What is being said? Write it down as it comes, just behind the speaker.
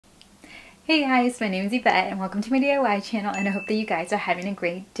Hey guys, my name is Yvette and welcome to my DIY channel, and I hope that you guys are having a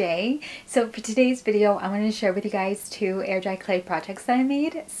great day. So for today's video, I wanted to share with you guys 2 air dry clay projects that I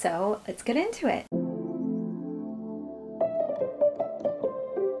made. So let's get into it.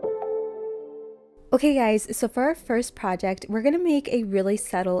 Okay guys, so for our first project, we're going to make a really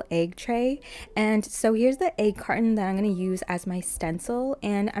subtle egg tray. And so here's the egg carton that I'm going to use as my stencil,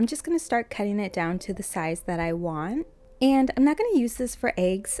 and I'm just going to start cutting it down to the size that I want. And I'm not going to use this for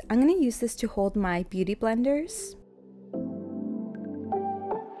eggs, I'm going to use this to hold my beauty blenders.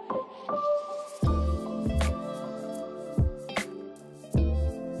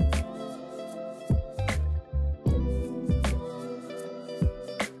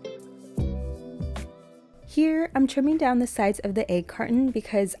 Here, I'm trimming down the sides of the egg carton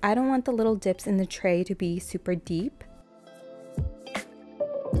because I don't want the little dips in the tray to be super deep.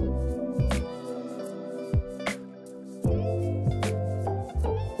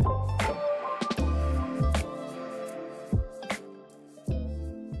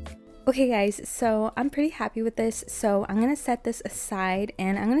 Okay guys, so I'm pretty happy with this, so I'm going to set this aside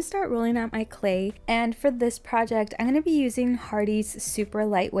and I'm going to start rolling out my clay. And for this project, I'm going to be using Hardy's super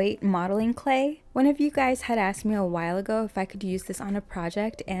lightweight modeling clay. One of you guys had asked me a while ago if I could use this on a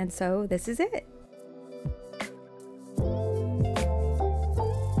project, and so this is it.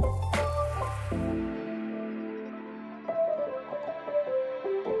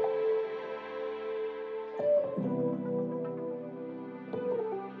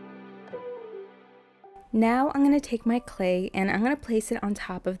 Now I'm going to take my clay and I'm going to place it on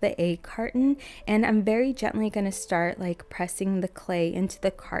top of the egg carton, and I'm very gently going to start like pressing the clay into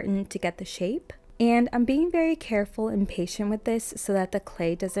the carton to get the shape. And I'm being very careful and patient with this so that the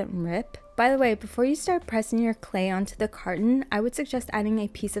clay doesn't rip. By the way, before you start pressing your clay onto the carton, I would suggest adding a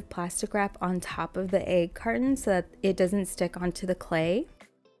piece of plastic wrap on top of the egg carton so that it doesn't stick onto the clay.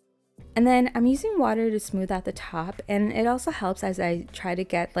 And then I'm using water to smooth out the top, and it also helps as I try to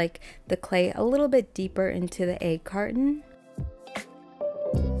get like the clay a little bit deeper into the egg carton.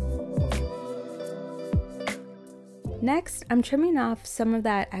 Next, I'm trimming off some of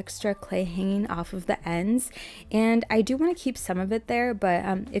that extra clay hanging off of the ends, and I do want to keep some of it there, but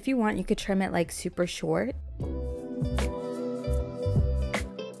if you want, you could trim it like super short.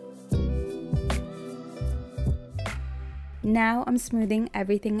 Now I'm smoothing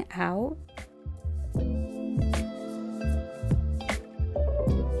everything out.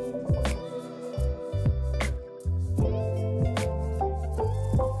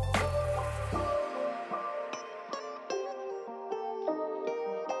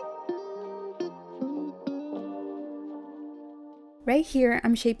 Right here,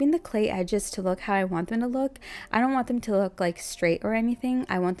 I'm shaping the clay edges to look how I want them to look. I don't want them to look like straight or anything.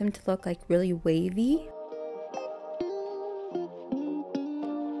 I want them to look like really wavy.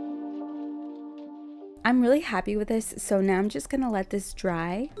 I'm really happy with this, so now I'm just gonna let this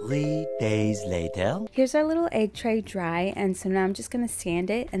dry. 3 days later. Here's our little egg tray dry, and so now I'm just gonna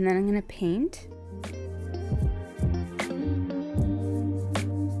sand it and then I'm gonna paint.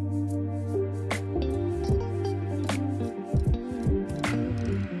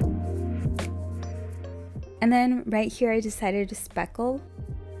 And then right here I decided to speckle.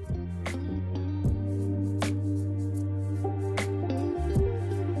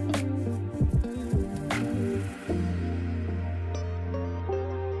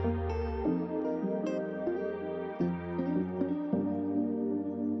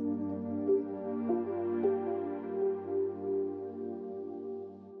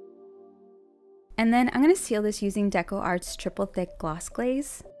 And then I'm going to seal this using Deco Art's triple thick gloss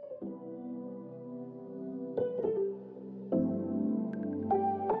glaze.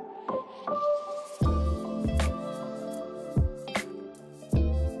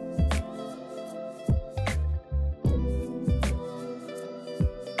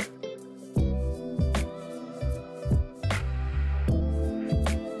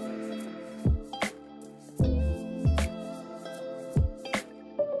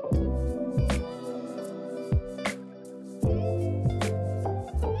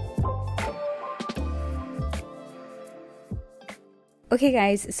 Okay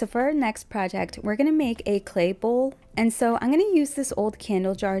guys, so for our next project, we're going to make a clay bowl. And so I'm going to use this old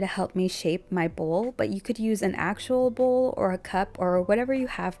candle jar to help me shape my bowl, but you could use an actual bowl or a cup or whatever you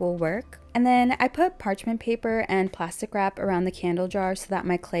have will work. And then I put parchment paper and plastic wrap around the candle jar so that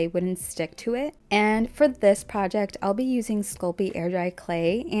my clay wouldn't stick to it. And for this project, I'll be using Sculpey air dry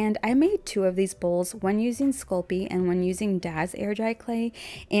clay, and I made 2 of these bowls, one using Sculpey and one using Daz air dry clay.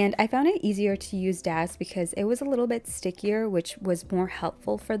 And I found it easier to use Daz because it was a little bit stickier, which was more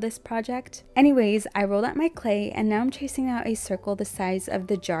helpful for this project. Anyways, I rolled out my clay, and now now I'm tracing out a circle the size of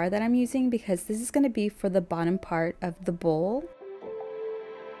the jar that I'm using because this is going to be for the bottom part of the bowl.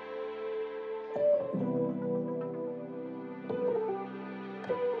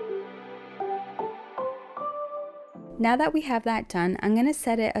 Now that we have that done, I'm going to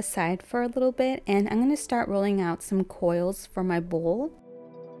set it aside for a little bit and I'm going to start rolling out some coils for my bowl.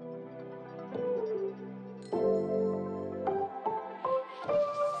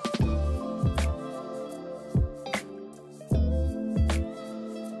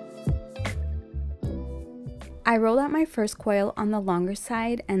 I rolled out my first coil on the longer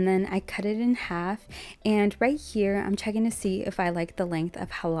side and then I cut it in half, and right here I'm checking to see if I like the length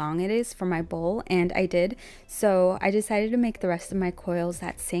of how long it is for my bowl, and I did, so I decided to make the rest of my coils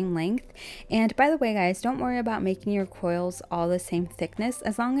that same length. And by the way guys, don't worry about making your coils all the same thickness.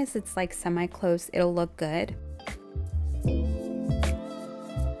 As long as it's like semi-close, it'll look good.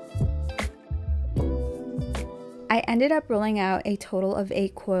 I ended up rolling out a total of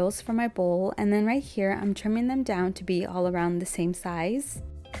 8 coils for my bowl, and then right here I'm trimming them down to be all around the same size.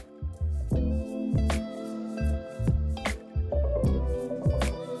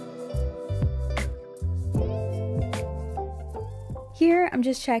 Here I'm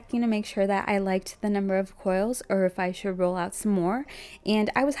just checking to make sure that I liked the number of coils or if I should roll out some more, and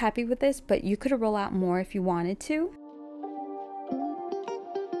I was happy with this, but you could roll out more if you wanted to.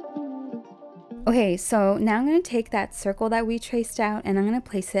 Okay, so now I'm going to take that circle that we traced out and I'm going to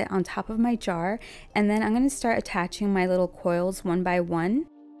place it on top of my jar, and then I'm going to start attaching my little coils one by one.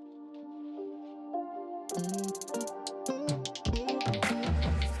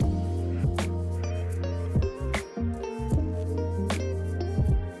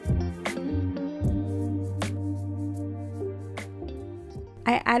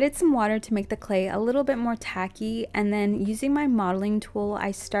 I added some water to make the clay a little bit more tacky, and then using my modeling tool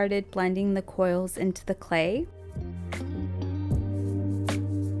I started blending the coils into the clay.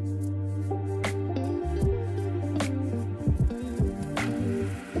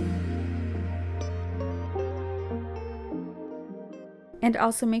 And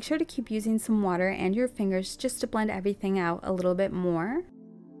also make sure to keep using some water and your fingers just to blend everything out a little bit more.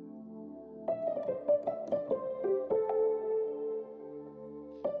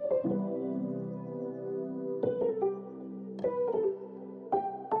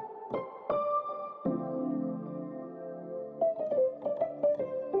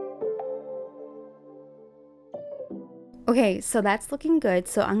 Okay, so that's looking good,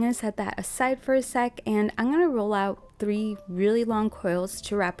 so I'm going to set that aside for a sec, and I'm going to roll out 3 really long coils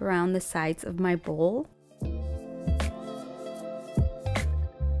to wrap around the sides of my bowl.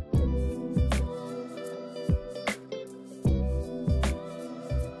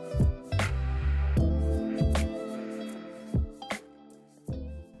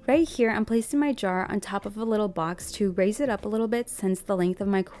 Right here, I'm placing my jar on top of a little box to raise it up a little bit since the length of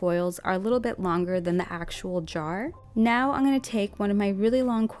my coils are a little bit longer than the actual jar. Now I'm going to take one of my really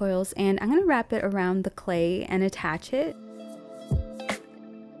long coils and I'm going to wrap it around the clay and attach it.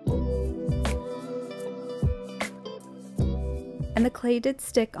 And the clay did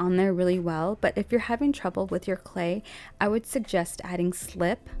stick on there really well, but if you're having trouble with your clay, I would suggest adding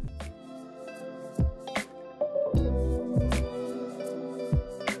slip.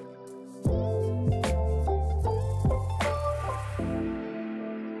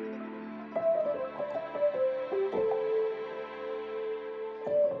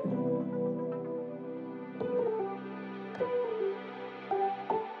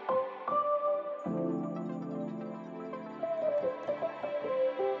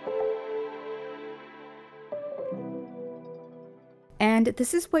 And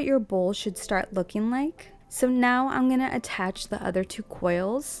this is what your bowl should start looking like. So now I'm going to attach the other 2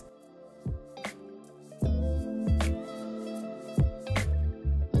 coils.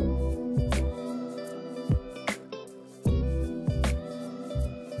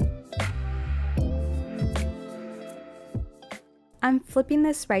 I'm flipping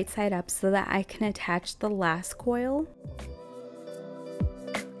this right side up so that I can attach the last coil.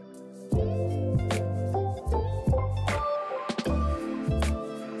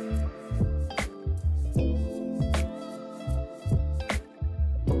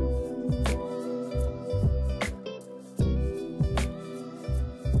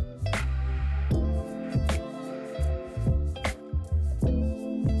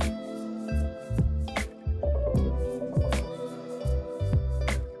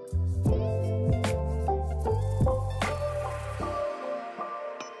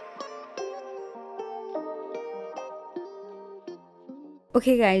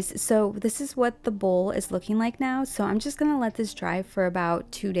 Okay guys, so this is what the bowl is looking like now, so I'm just gonna let this dry for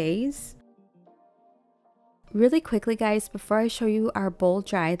about 2 days. Really quickly guys, before I show you our bowl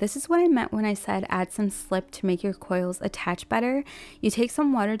dry, this is what I meant when I said add some slip to make your coils attach better. You take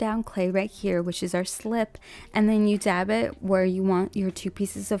some watered down clay right here, which is our slip, and then you dab it where you want your 2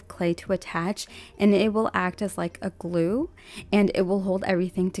 pieces of clay to attach, and it will act as like a glue and it will hold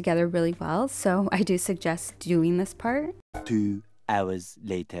everything together really well. So I do suggest doing this part. 2 hours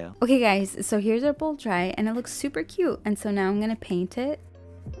later. Okay guys, so here's our bowl dry and it looks super cute, and so now I'm gonna paint it.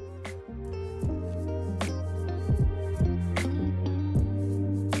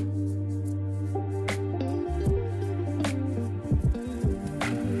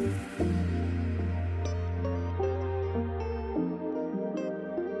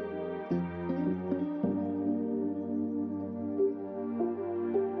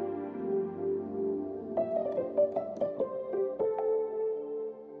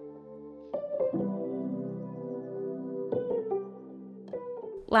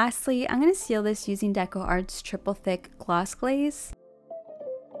 Lastly, I'm going to seal this using Deco Art's triple thick gloss glaze.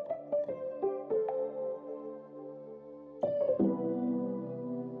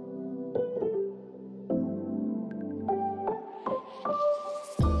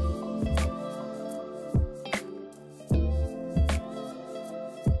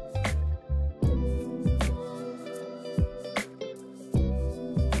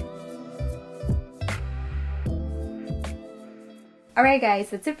 Alright guys,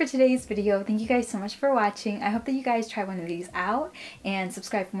 that's it for today's video. Thank you guys so much for watching. I hope that you guys try one of these out and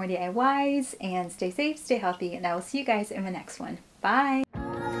subscribe for more DIYs, and stay safe, stay healthy, and I will see you guys in the next one. Bye!